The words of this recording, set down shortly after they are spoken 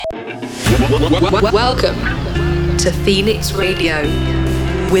Welcome to Phoenix Radio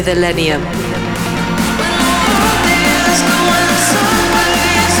with Illenium.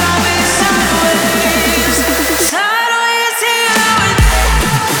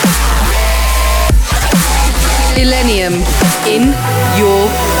 Illenium in your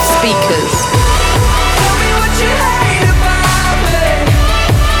speakers.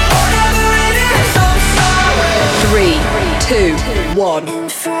 3, 2, 1.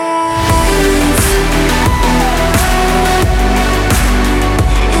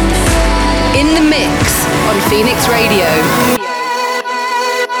 In the mix on Phoenix Radio.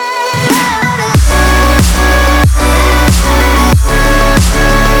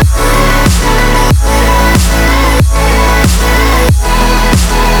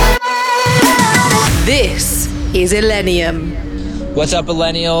 This is Illenium. What's up,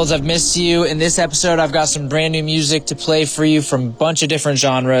 millennials? I've missed you. In this episode, I've got some brand new music to play for you from a bunch of different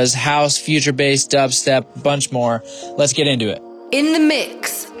genres: house, future-based, dubstep, a bunch more. Let's get into it. In the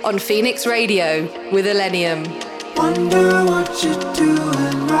mix on Phoenix Radio with Illenium. Wonder what you're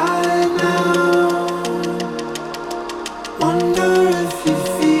doing right now. Wonder if you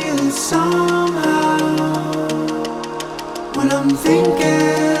feel it somehow. When I'm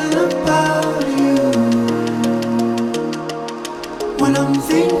thinking about you. When I'm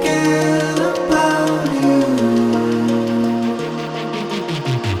thinking about you.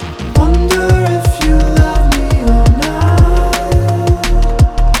 Wonder if you love me or not.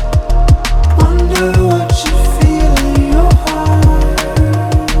 Wonder what you feel in your heart.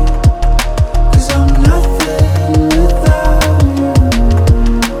 'Cause I'm nothing without you.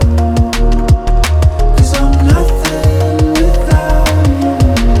 'Cause I'm nothing without you.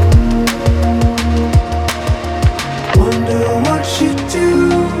 Wonder what you do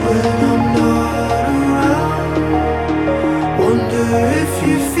when I'm not around. Wonder if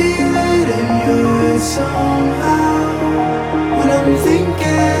you feel it in your head somehow. When I'm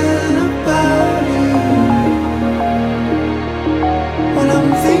thinking about you. When I'm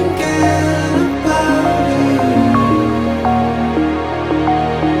thinking about you.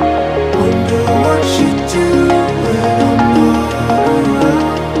 Wonder what you do when I'm not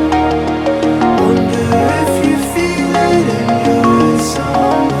around. Wonder if you feel it in your head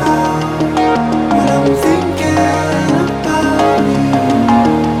somehow. When I'm thinking about you.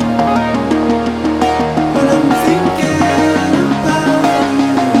 When I'm thinking about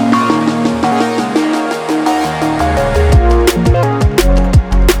you.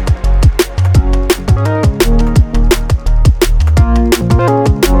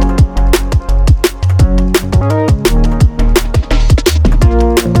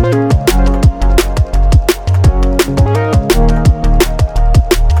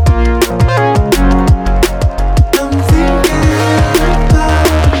 I'm thinking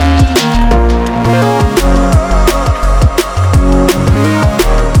about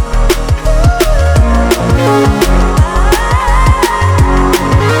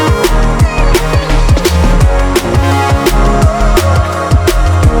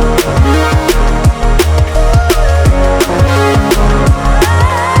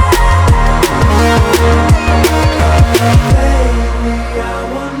lately. I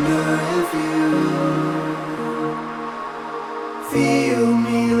wonder if you feel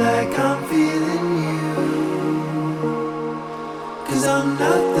me like I'm feeling you. 'Cause I'm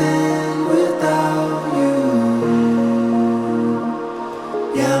nothing without you.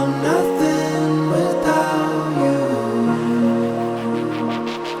 Yeah, I'm nothing without you.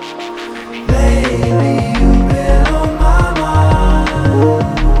 Lately you've been on my mind.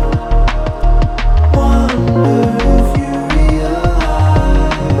 Wonder if you realize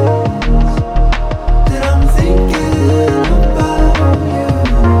that I'm thinking about you.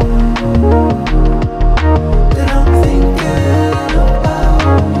 That I'm thinking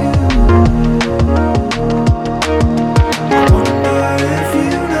about you.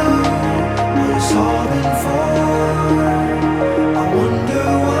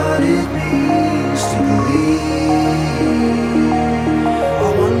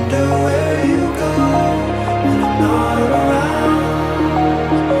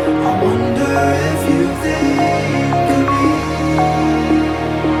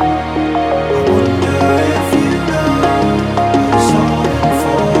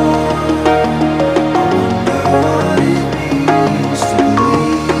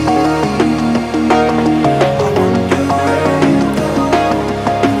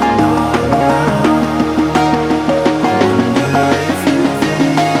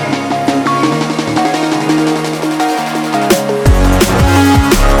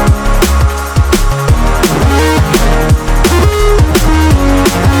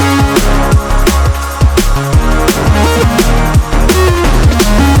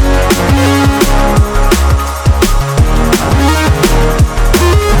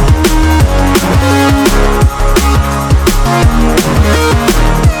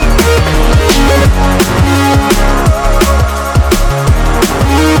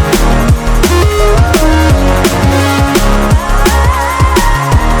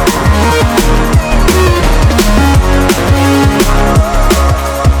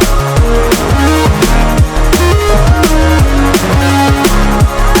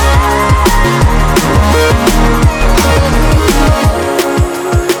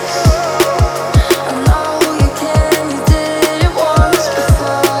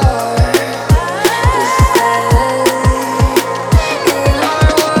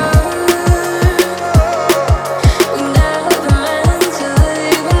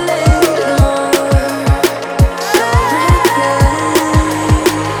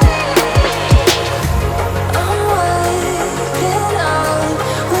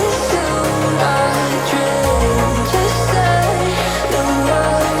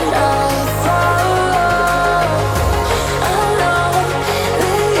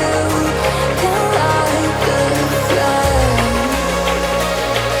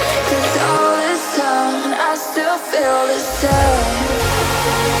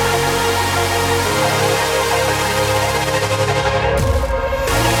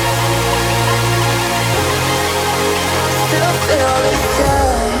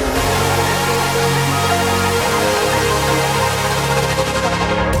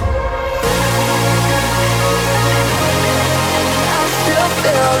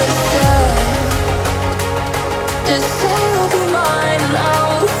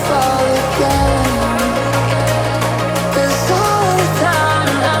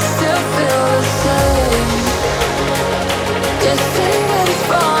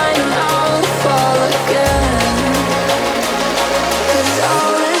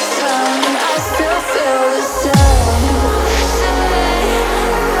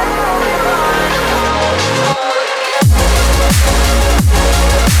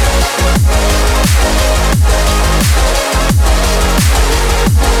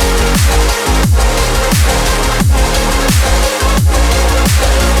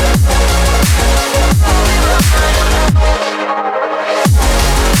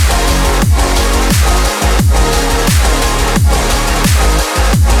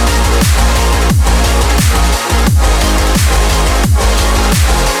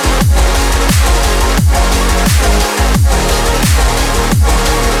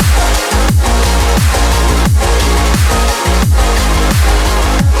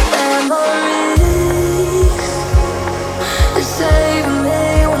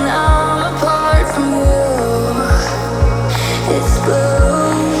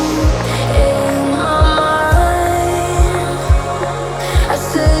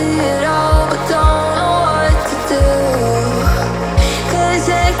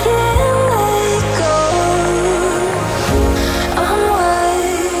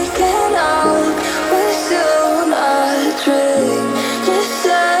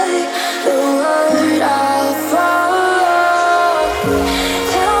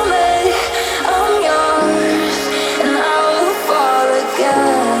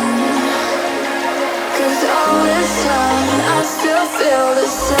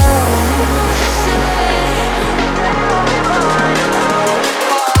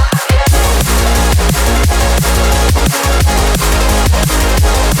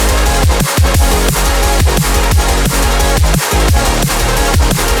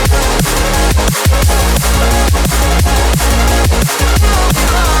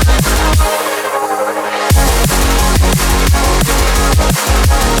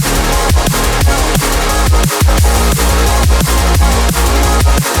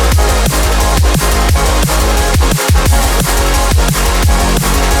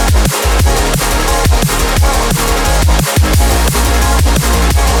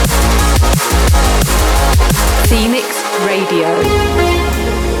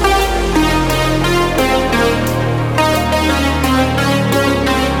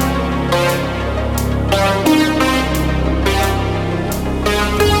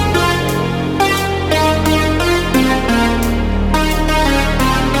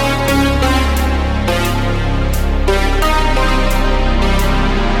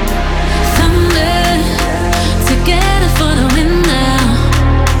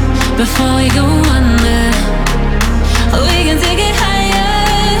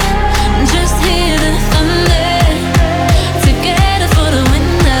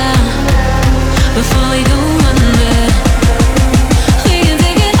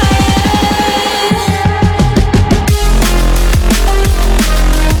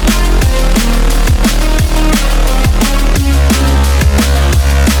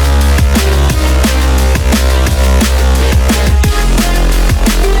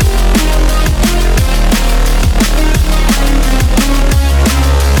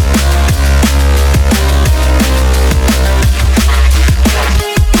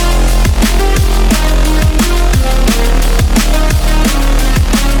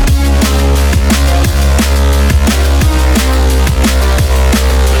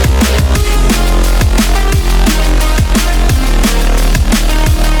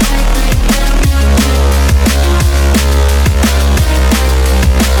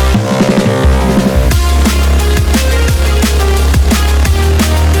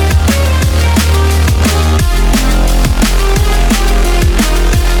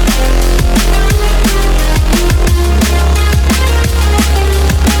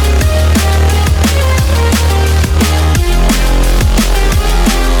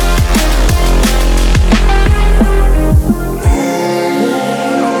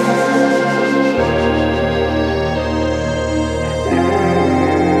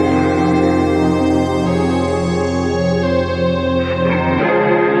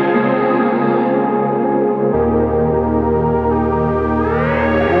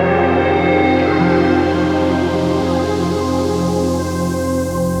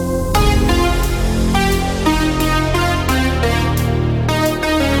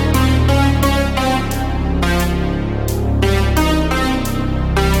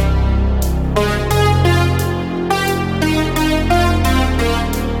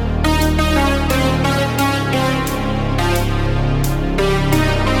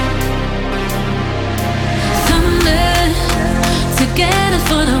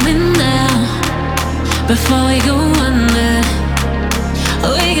 before we go under.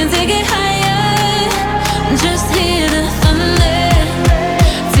 We can take it higher, just hear the thunder.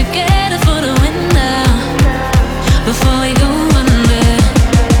 Together for the win now, before we go under.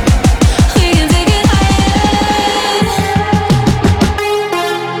 We can take it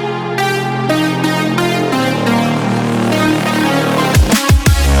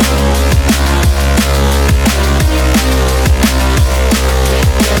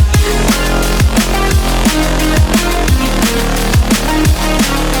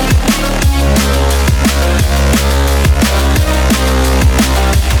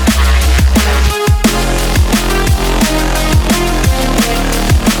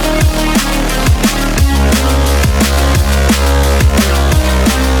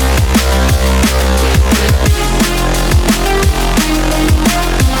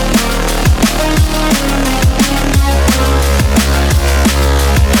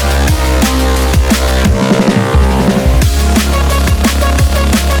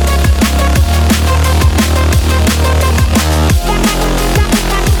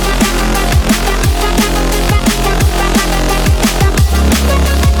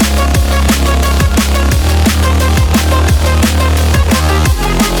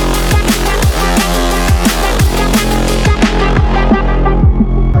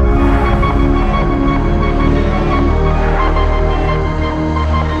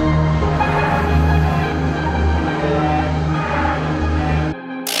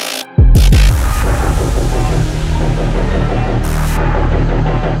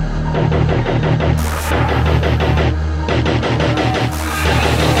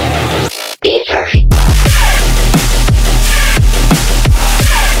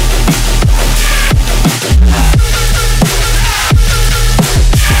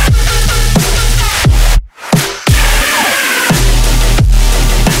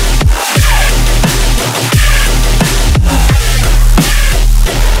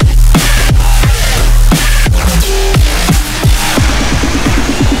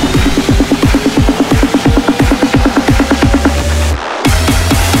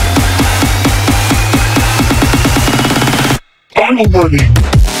real money.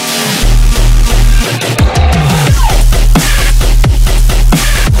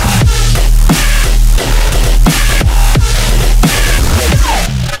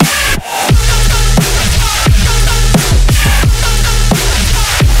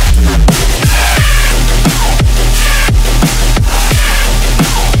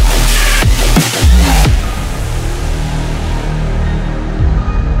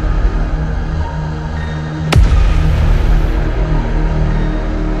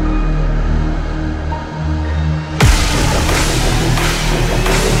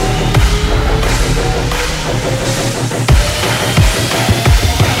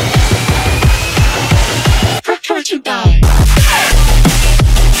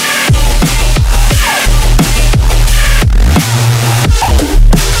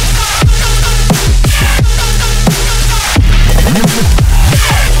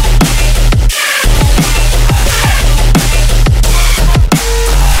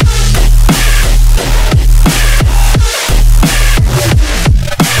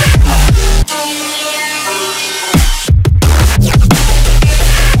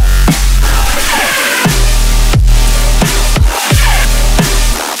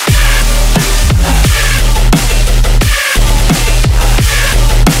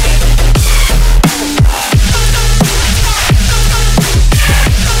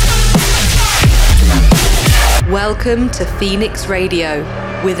 Welcome to Phoenix Radio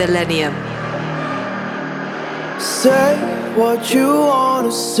with Illenium. Say what you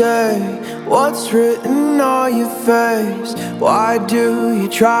wanna say, what's written on your face. Why do you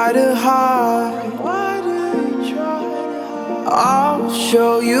try to hide? I'll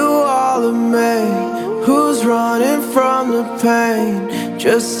show you all of me. Who's running from the pain?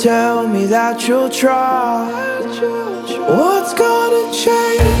 Just tell me that you'll try. What's gonna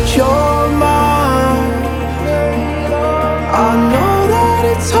change your mind? I know that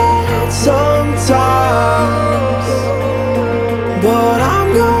it's hard sometimes, but I'm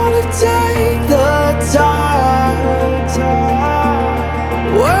gonna take the time.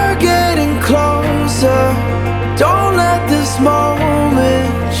 We're getting closer. Don't let this moment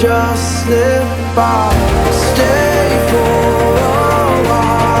just slip by. Stay for a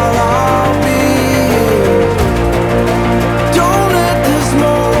while, I'll be here. Don't let this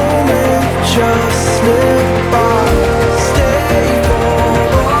moment just slip by.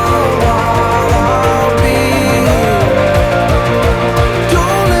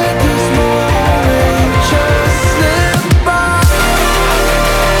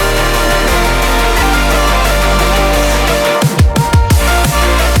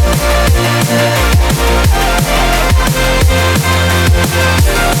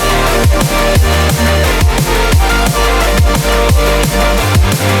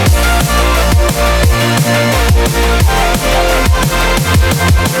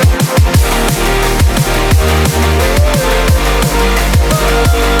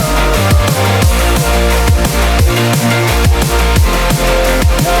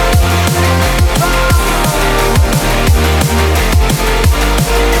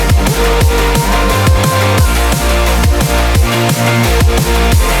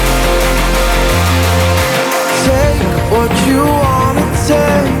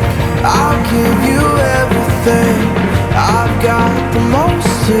 I've got the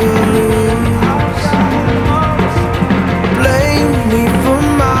most to lose. Blame me for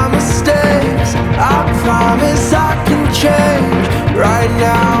my mistakes. I promise I can change. Right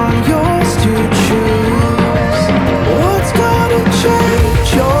now I'm yours to choose. What's gonna change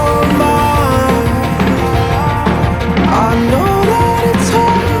your mind? I know that it's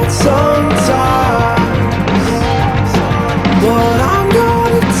hard sometimes, but I'm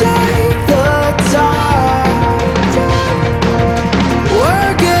gonna take the time.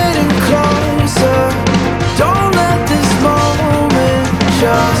 We're getting closer. Don't let this moment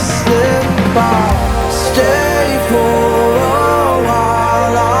just slip by. Stay for a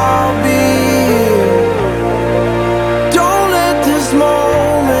while, I'll be here. Don't let this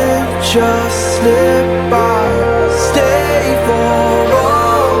moment just slip by. Stay for a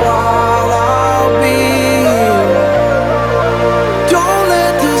while, I'll be here. Don't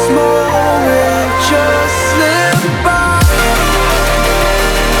let this moment just slip by.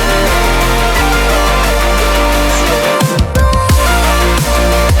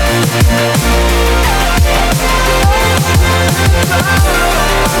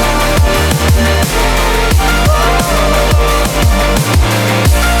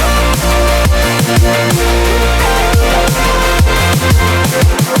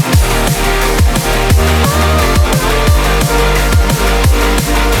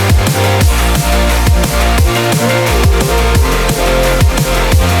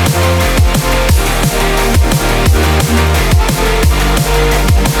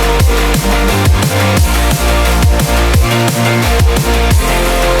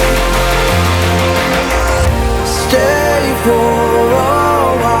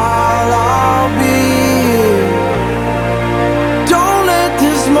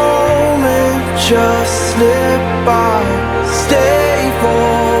 just slip by. Stay for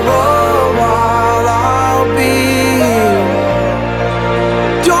a while, I'll be here.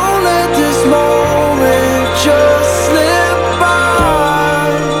 Don't let this moment just slip by.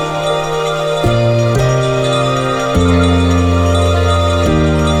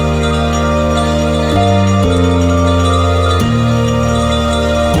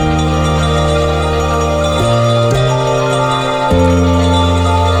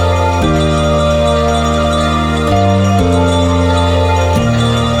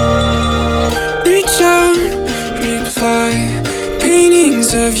 Reach out, reply, paintings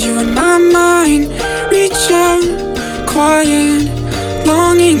of you in my mind. Reach out, quiet,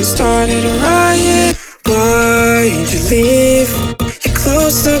 longing started a riot. Why'd you leave? You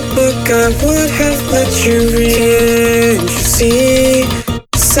closed the book I would have let you read. Can't you see?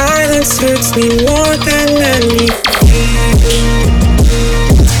 Silence hurts me more than anything.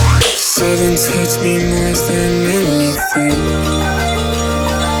 Silence hurts me more than anything.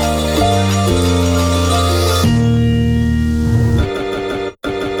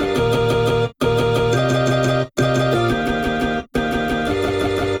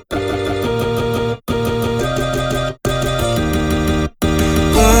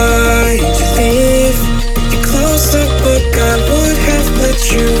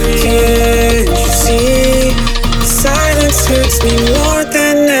 Hurts me more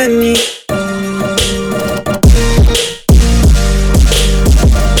than any.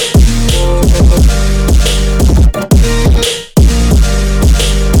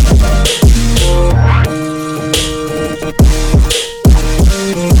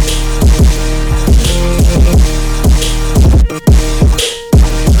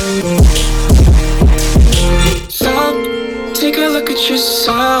 Stop, take a look at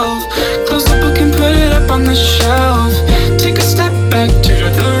yourself. Close the book and put it up on the shelf. Take a step back to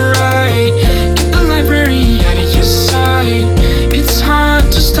the right. Get the library out of your sight. It's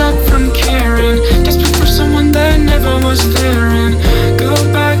hard to stop from caring. Desperate for someone that never was there. And go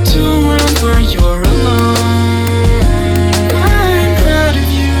back to a world where you're alone. I'm proud of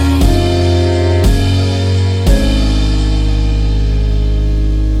you.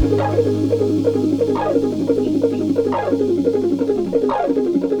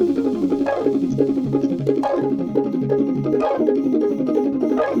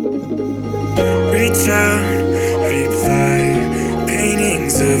 Reach out, reply,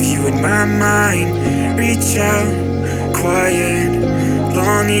 paintings of you in my mind. Reach out, quiet,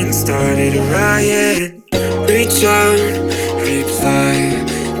 longing started a riot. Reach out,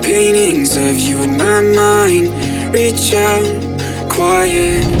 reply, paintings of you in my mind. Reach out,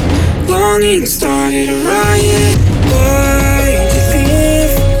 quiet, longing started a riot. Why'd you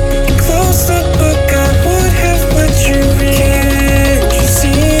leave? You closed the book I would have let you read. Can't you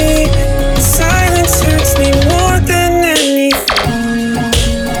see? Silence hurts me more than anything.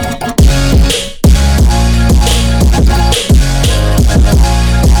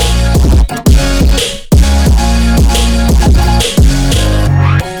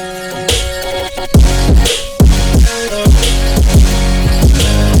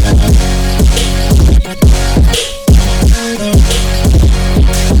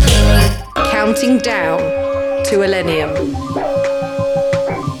 Counting down to Millennium.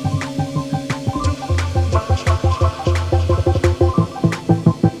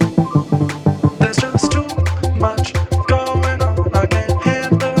 There's just too much going on. I can't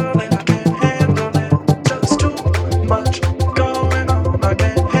handle it. I can't handle it. Just too much going on. I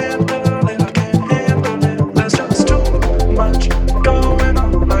can't handle it. I can't handle it. There's just too much going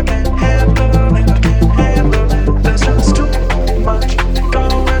on. I can't handle it. I can't handle it. There's just too much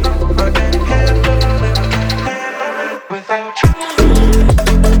going on. I can't handle it. I can't handle it without you.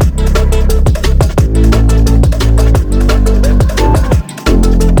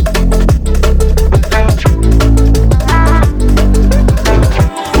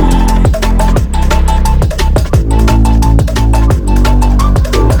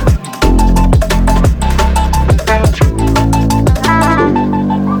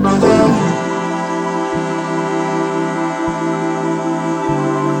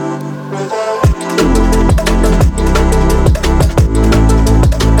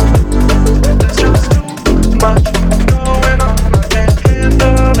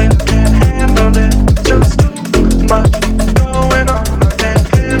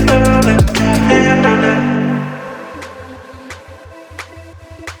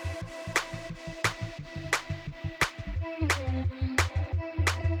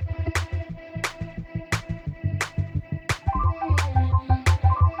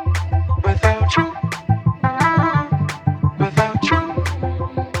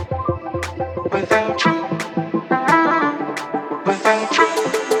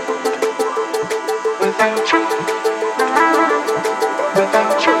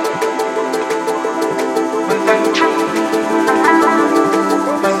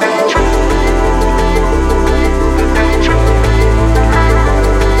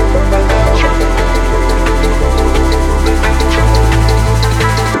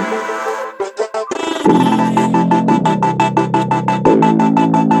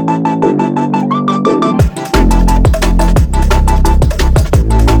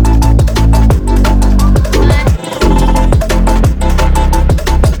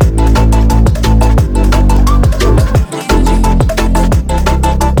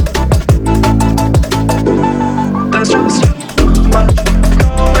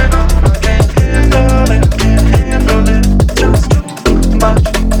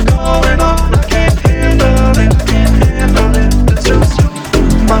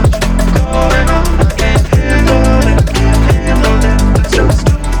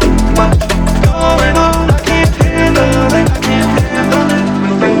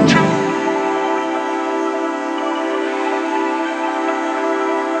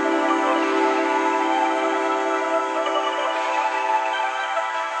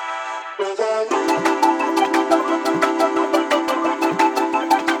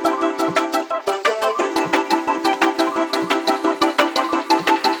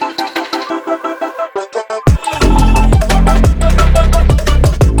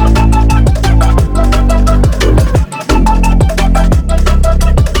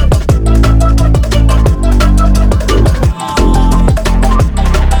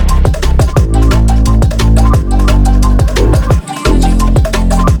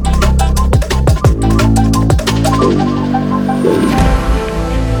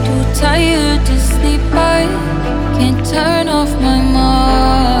 tired to sleep, I can't turn off my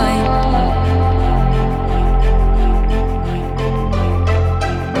mind.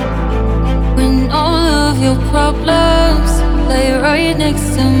 When all of your problems lay right next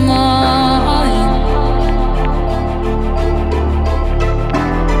to mine,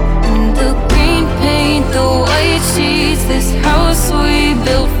 and the green paint, the white sheets, this house we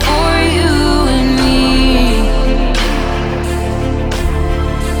built for you and me.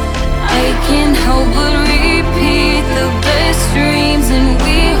 I can't help but repeat the best dreams and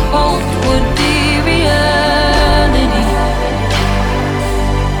we hoped would be reality.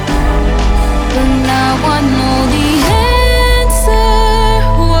 But now I know the answer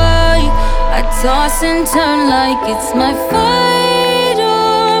why I toss and turn like it's my fight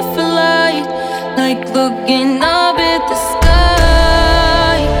or flight, like looking up at the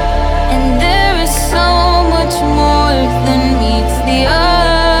sky. And there is so much more than meets the eye.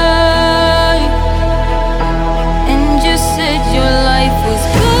 And you said your life was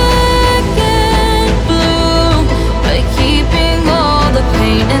black and blue by keeping all the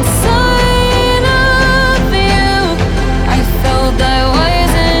pain inside of you. I felt I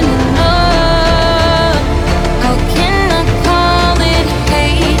wasn't enough. How can I call it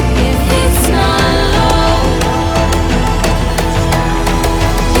hate if it's not love?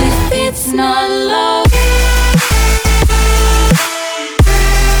 If it's not love.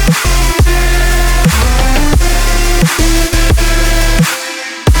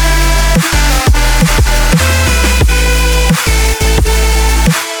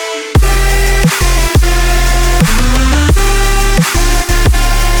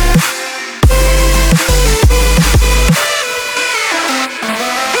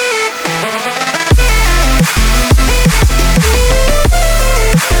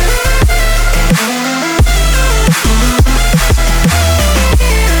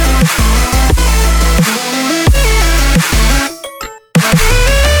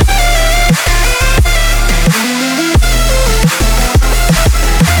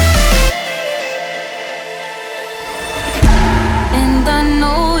 And I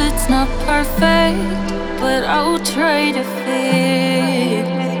know it's not perfect, but I'll try to fix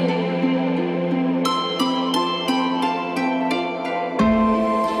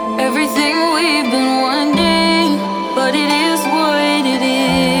everything we've been wanting, but it is what it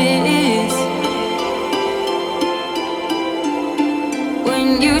is.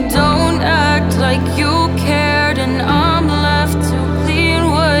 When you don't act like you cared and I'm left to clean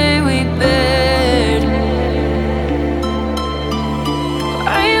what we bared,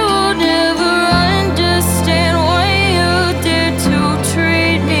 I will never understand why you dared to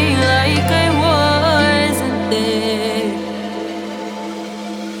treat me like I wasn't there.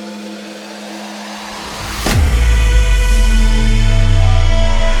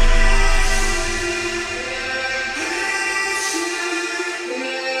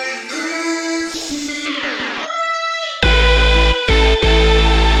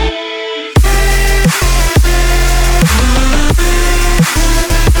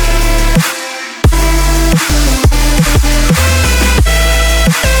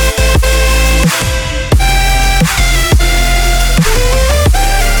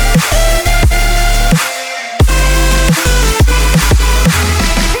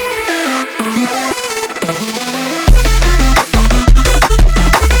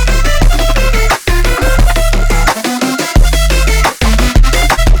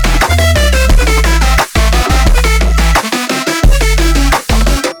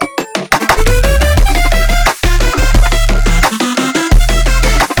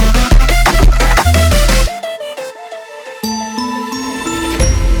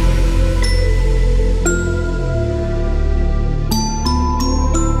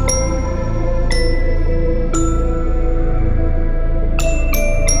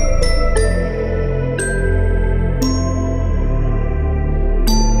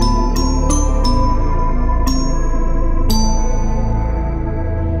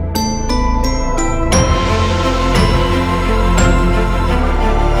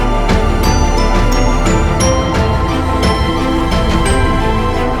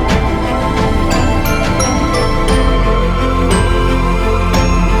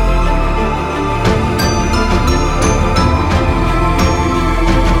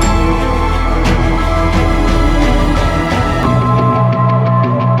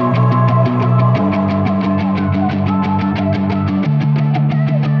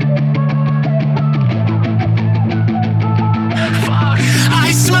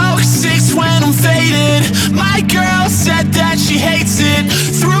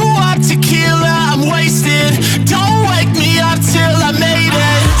 Threw up tequila, I'm wasted. Don't wake me up till I made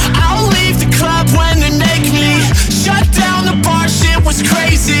it. I'll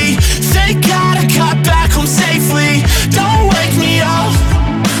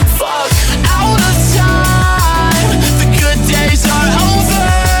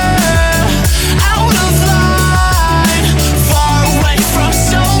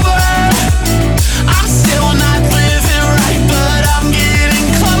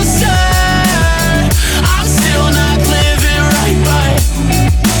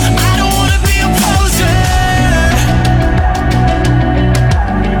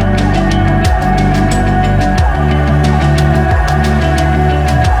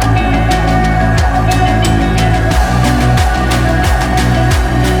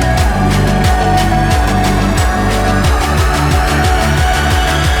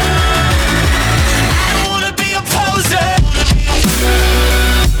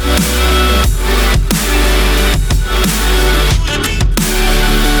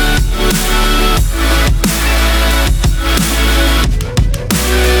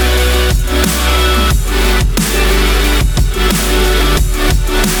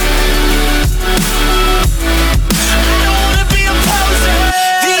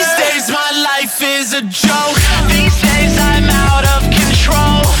a joke. These days I'm out of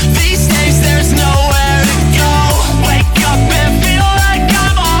control. These days there's nowhere to go. Wake up and feel like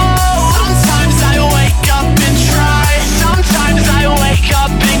I'm old. Sometimes I wake up and try. Sometimes I wake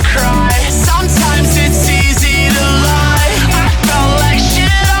up and cry. Sometimes it's easy to lie. I felt like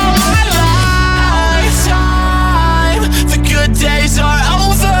shit all my lifetime. The good days are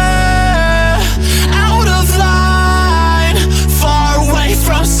over. Out of line, far away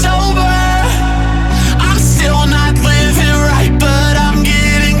from sober. I'm still not living right, but I'm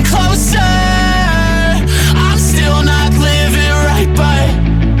getting closer. I'm still not living right, but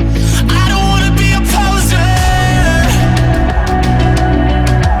I don't wanna be a poser.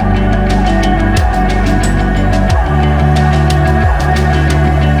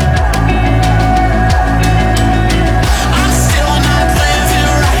 I'm still not living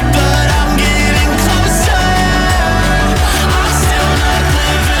right, but I'm getting closer. I'm still not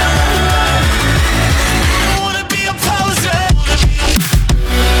living right. I don't wanna be a poser.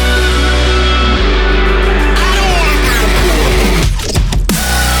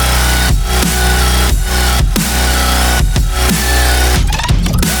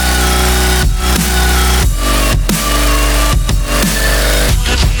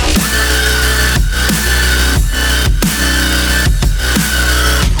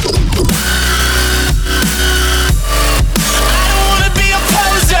 I don't wanna be a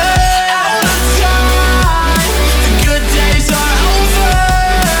poser. Out of time, the good days are over.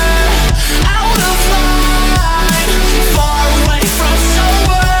 Out of line, far away from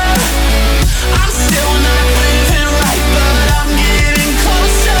sober. I'm still not living right, but I'm getting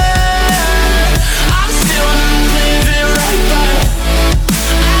closer. I'm still not living right, but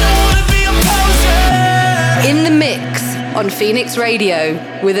I don't wanna be a poser. In the mix on Phoenix Radio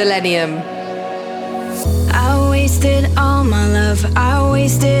with Illenium. I wasted all my love, I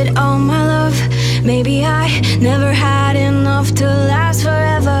wasted all my love. Maybe I never had enough to last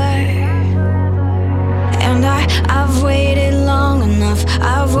forever. And I've waited long enough,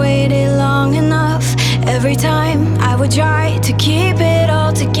 I've waited long enough. Every time I would try to keep it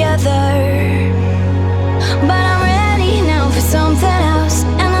all together. But I'm ready now for something else,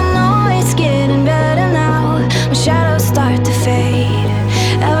 and I know it's getting better now. My shadows start to fade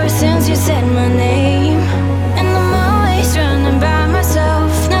ever since you said my name. And I'm always running by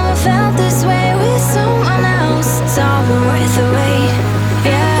myself. Never felt this way with someone else. It's all been worth the wait,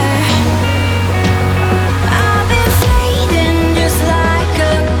 yeah. I've been fading just like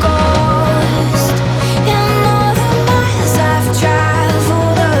a ghost. And all the miles I've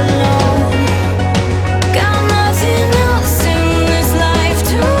traveled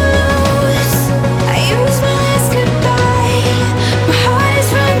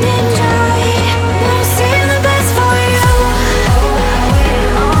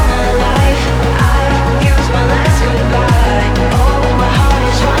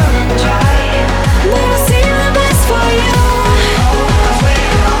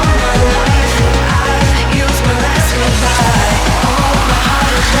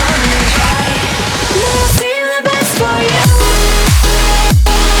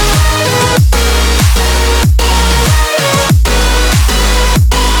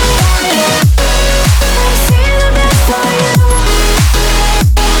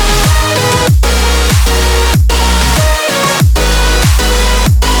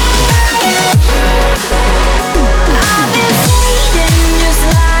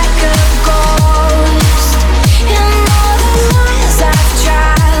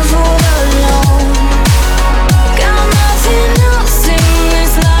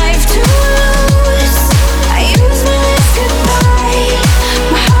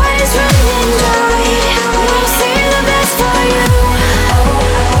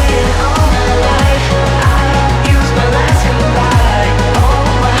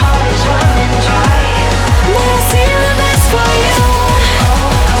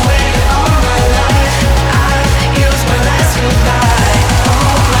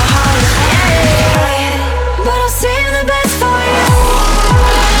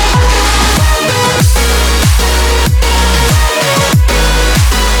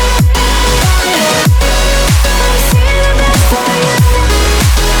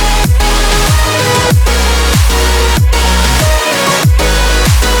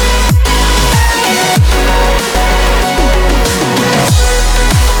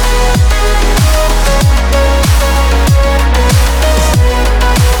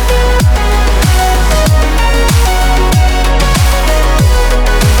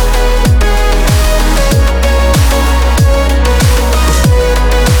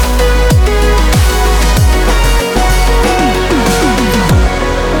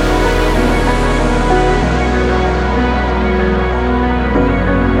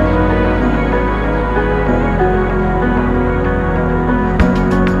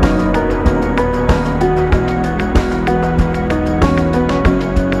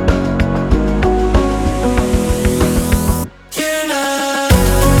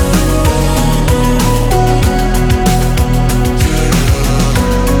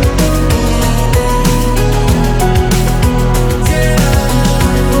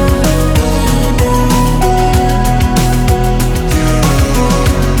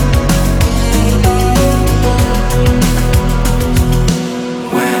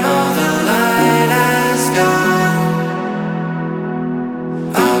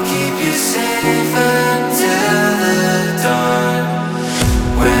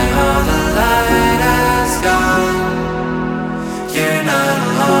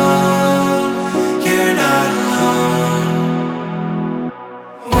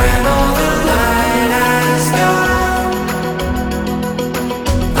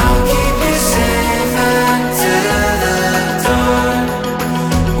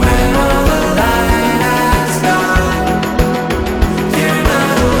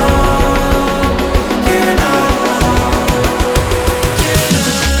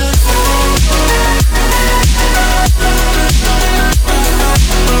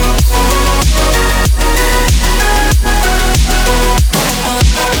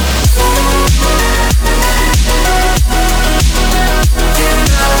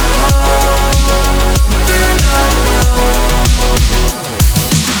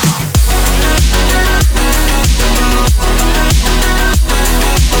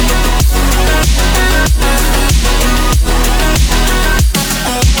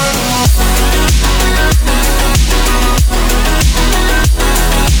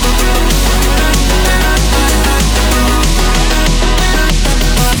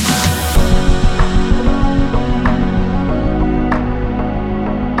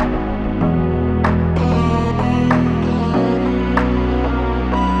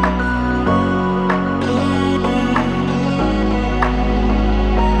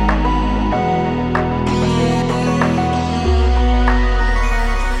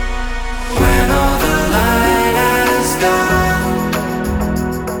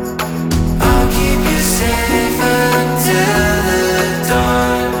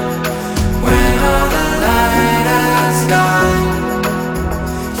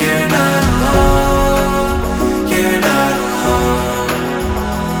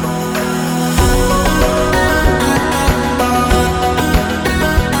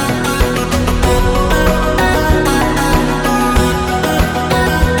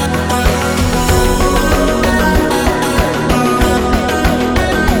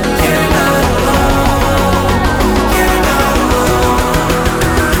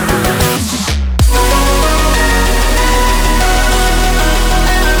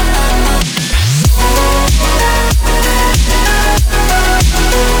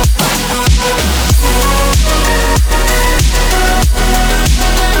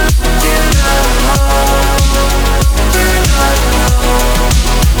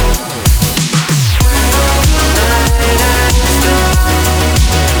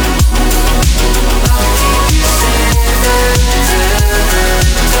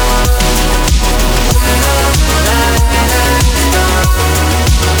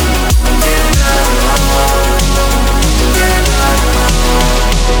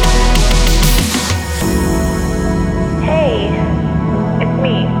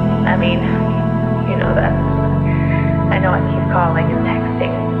I mean, you know that. I know I keep calling and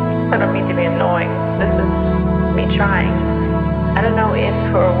texting. I don't mean to be annoying. This is me trying. I don't know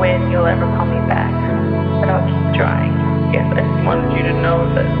if or when you'll ever call me back, but I'll keep trying. Guess I just wanted you to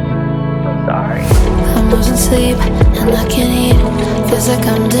know that I'm sorry. I'm losing sleep and I can't eat. Feels like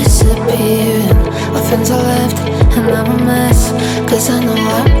I'm disappearing. My friends are left and I'm a mess, cause I know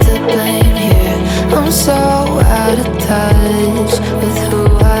I'm to blame here. I'm so out of touch with who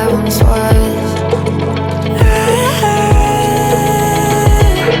I once was.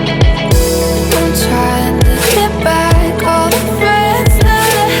 I'm trying to get back all the friends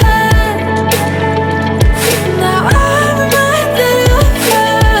that I had. Now I'm reminded of you.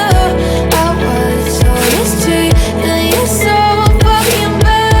 I was so mistreated, you're so fucking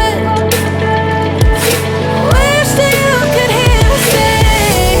bad. Wish that you could hear me say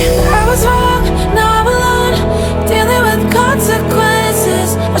I was wrong, now I'm alone, dealing with consequences.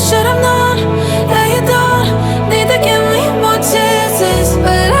 I should have known that you don't need to give me more chances,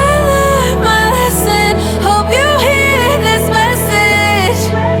 but I learned my lesson. Hope you hear this message.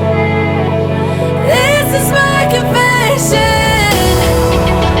 This is my confession.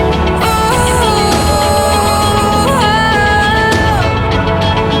 Oh,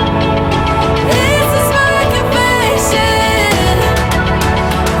 this is my confession.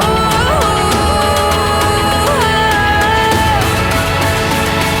 Oh,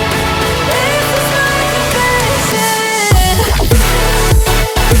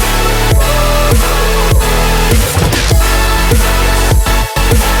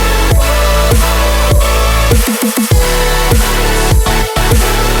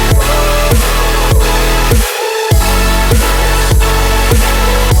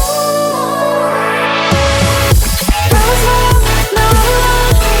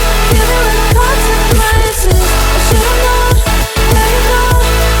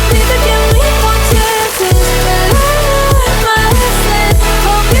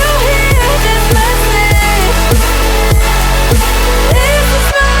 this is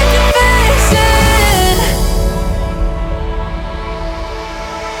my confession.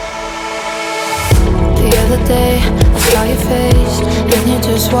 The other day, I saw your face, and you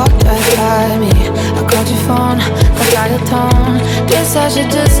just walked right by me. I called your phone, I got your tone. Guess I should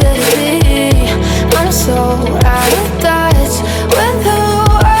just let it be. I'm so out of touch with who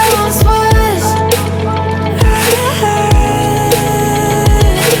I once was.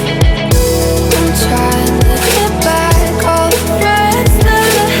 I'm trying to get back all the friends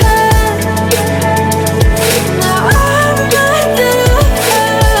that I had. Now I'm reminded of you.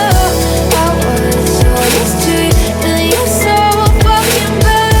 I was so mistreated, you're so fucking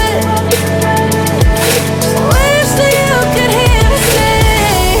bad. Wish that you could hear me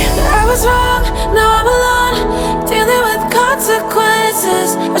say I was wrong, now I'm alone, dealing with consequences.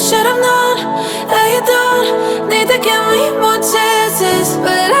 I should have known that you don't need to give me more chances,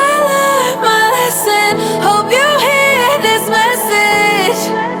 but I learned my lesson. Hope you hear this message.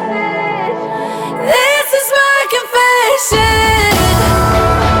 This is my confession.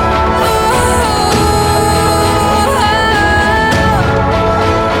 Oh,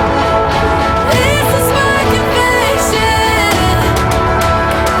 this is my confession.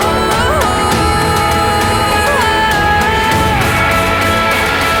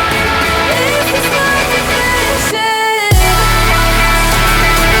 This is my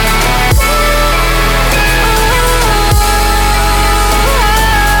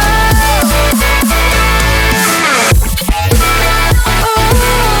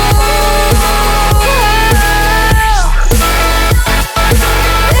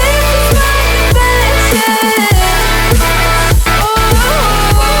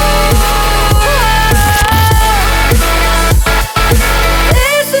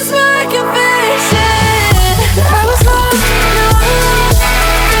This is my confession. I was wrong, now I'm alone,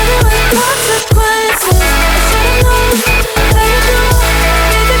 dealing with consequences. I should have known that you don't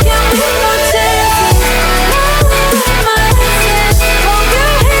need to give me more chances. I learned my lesson. Hope you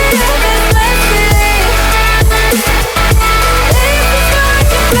hear this message. This is my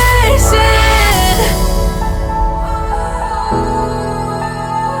confession.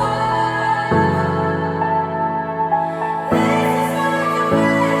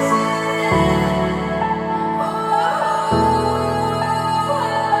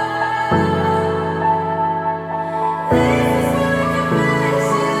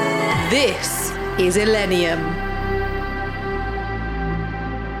 This is Illenium.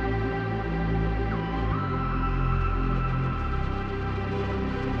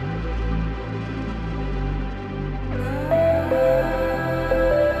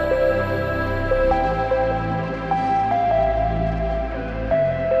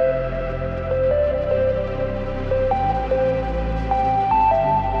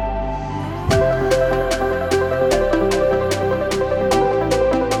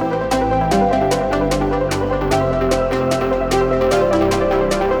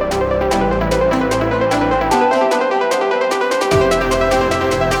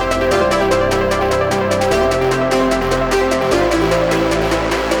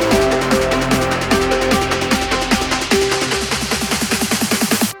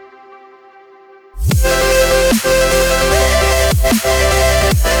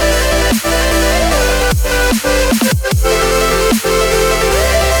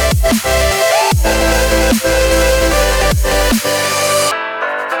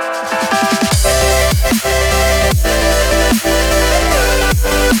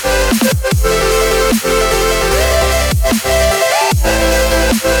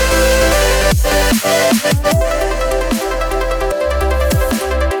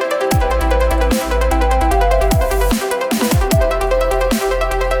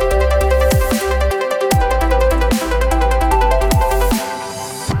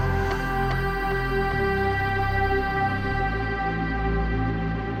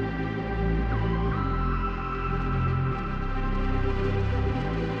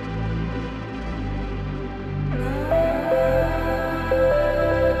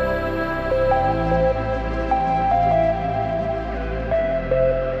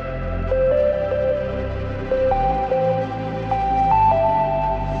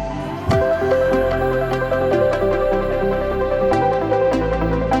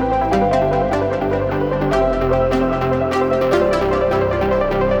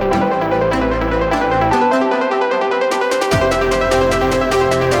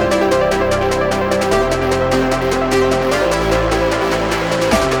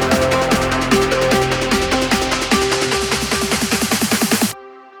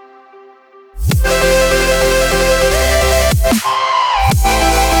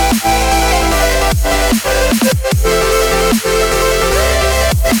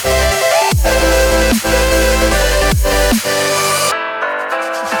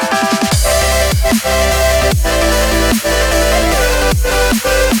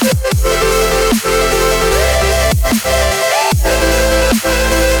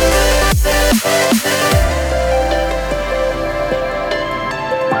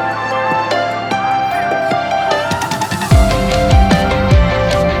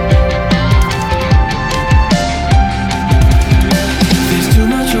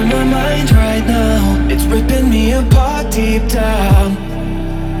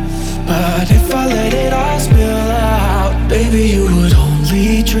 But if I let it all spill out, baby, you would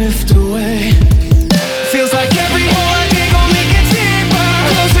only drift away. Feels like every hole I dig only gets deeper,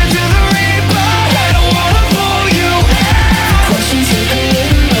 closer to the reaper. I don't wanna pull you. Questions circle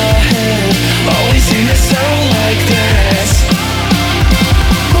in my head, always seem to sound like this.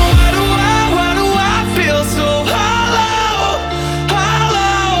 Why do I feel so hollow,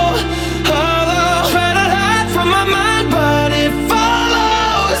 hollow, hollow? Try to hide from my mind, but it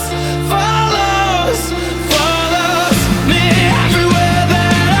follows, follows, follows me everywhere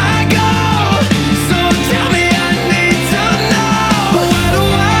that I go. So tell me, I need to know.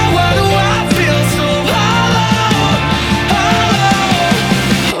 Why do I feel so hollow,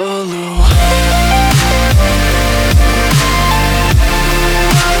 hollow, hollow?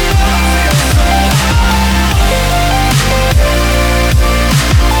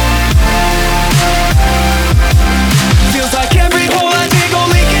 Feels like every hole I dig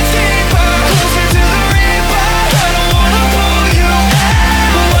only gets deeper, closer to the reaper. I don't wanna pull you.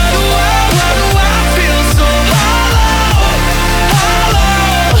 Why do I feel so hollow, hollow,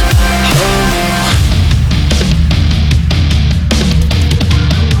 hollow?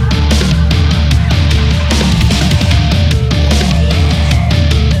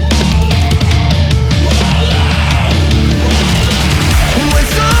 When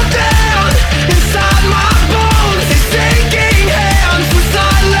I'm down inside my bones, it's taking hands with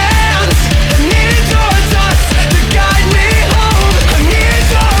silence. I need your touch to guide me home. I need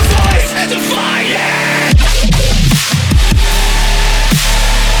your voice to find it.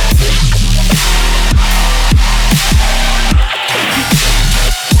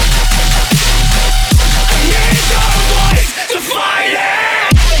 I need your voice to find it.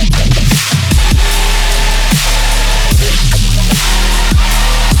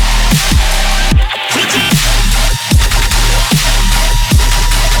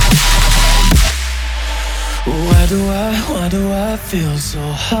 Why do I feel so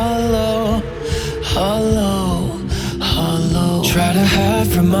hollow, hollow, hollow? Try to hide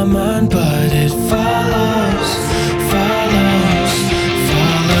from my mind, but it follows, follows,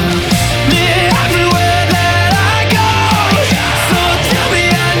 follows me everywhere that I go. So tell me,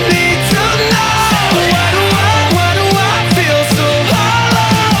 I need to know. Why do I feel so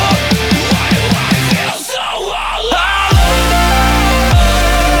hollow? Why do I feel so hollow?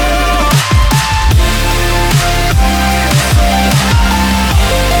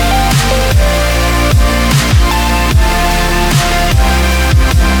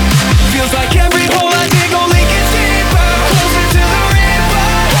 Feels like every hole I dig only gets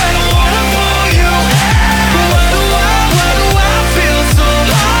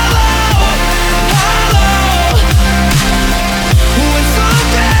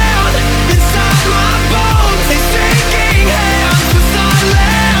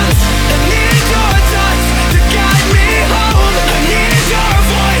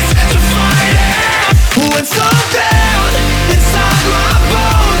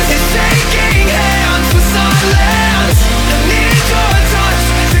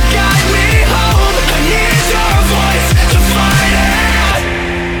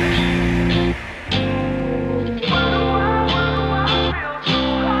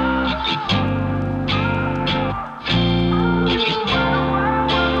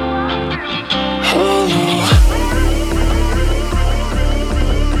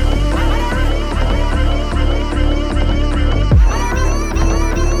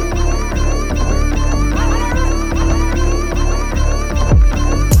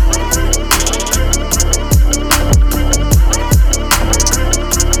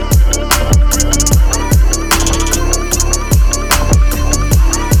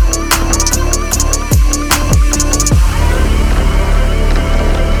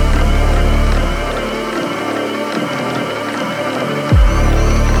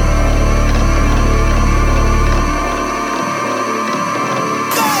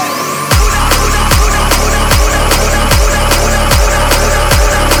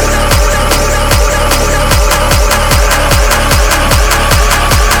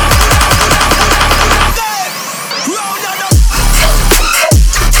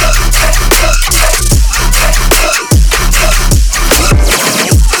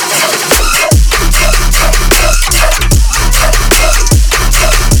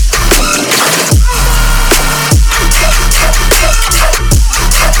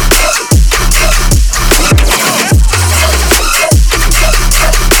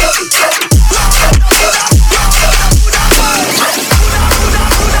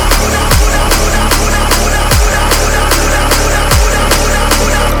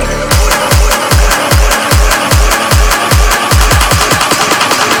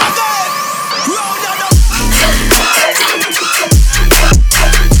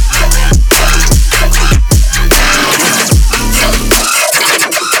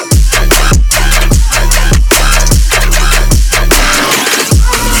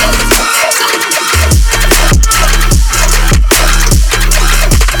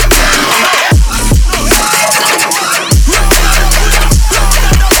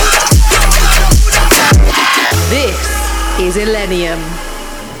Illenium.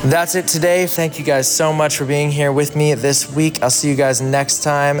 That's it today. Thank you guys so much for being here with me this week. I'll see you guys next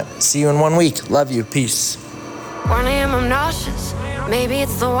time. See you in 1 week. Love you. Peace. 1 a.m. I'm nauseous. Maybe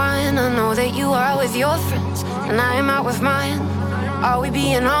it's the wine. I know that you are with your friends, and I am out with mine. Are we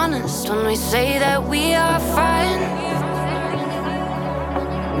being honest when we say that we are fine?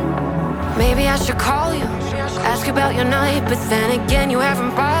 Maybe I should call you, ask about your night, but then again you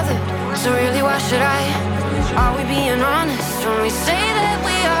haven't bothered. So really, why should I? Are we being honest when we say that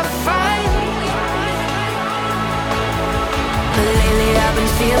we are fine? But lately I've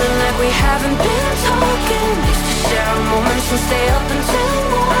been feeling like we haven't been talking. Used to share our moments and stay up until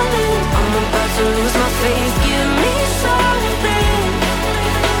morning. I'm about to lose my faith, give me something.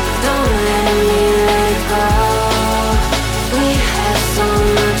 Don't let me let go. We have so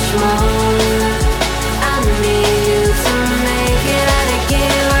much more. I need you to make it out of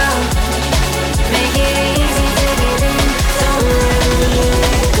give up. Make it easy to get in. Don't let me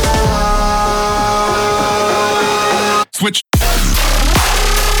let go. Switch.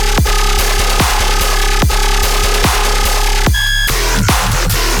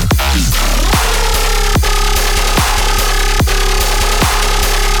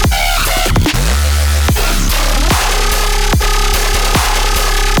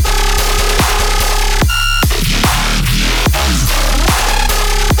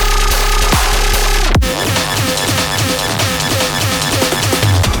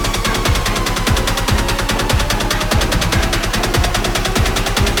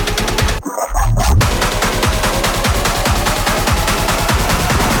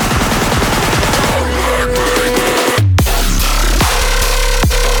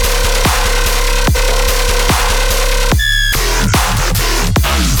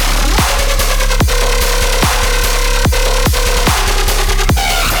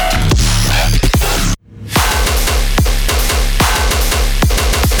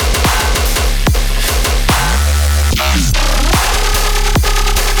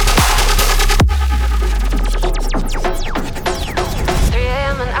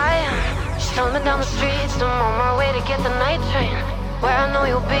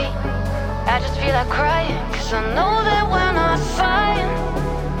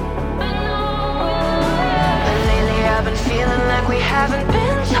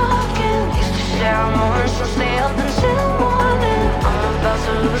 Share our moments and stay up until morning. I'm about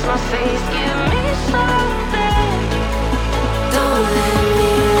to lose my faith,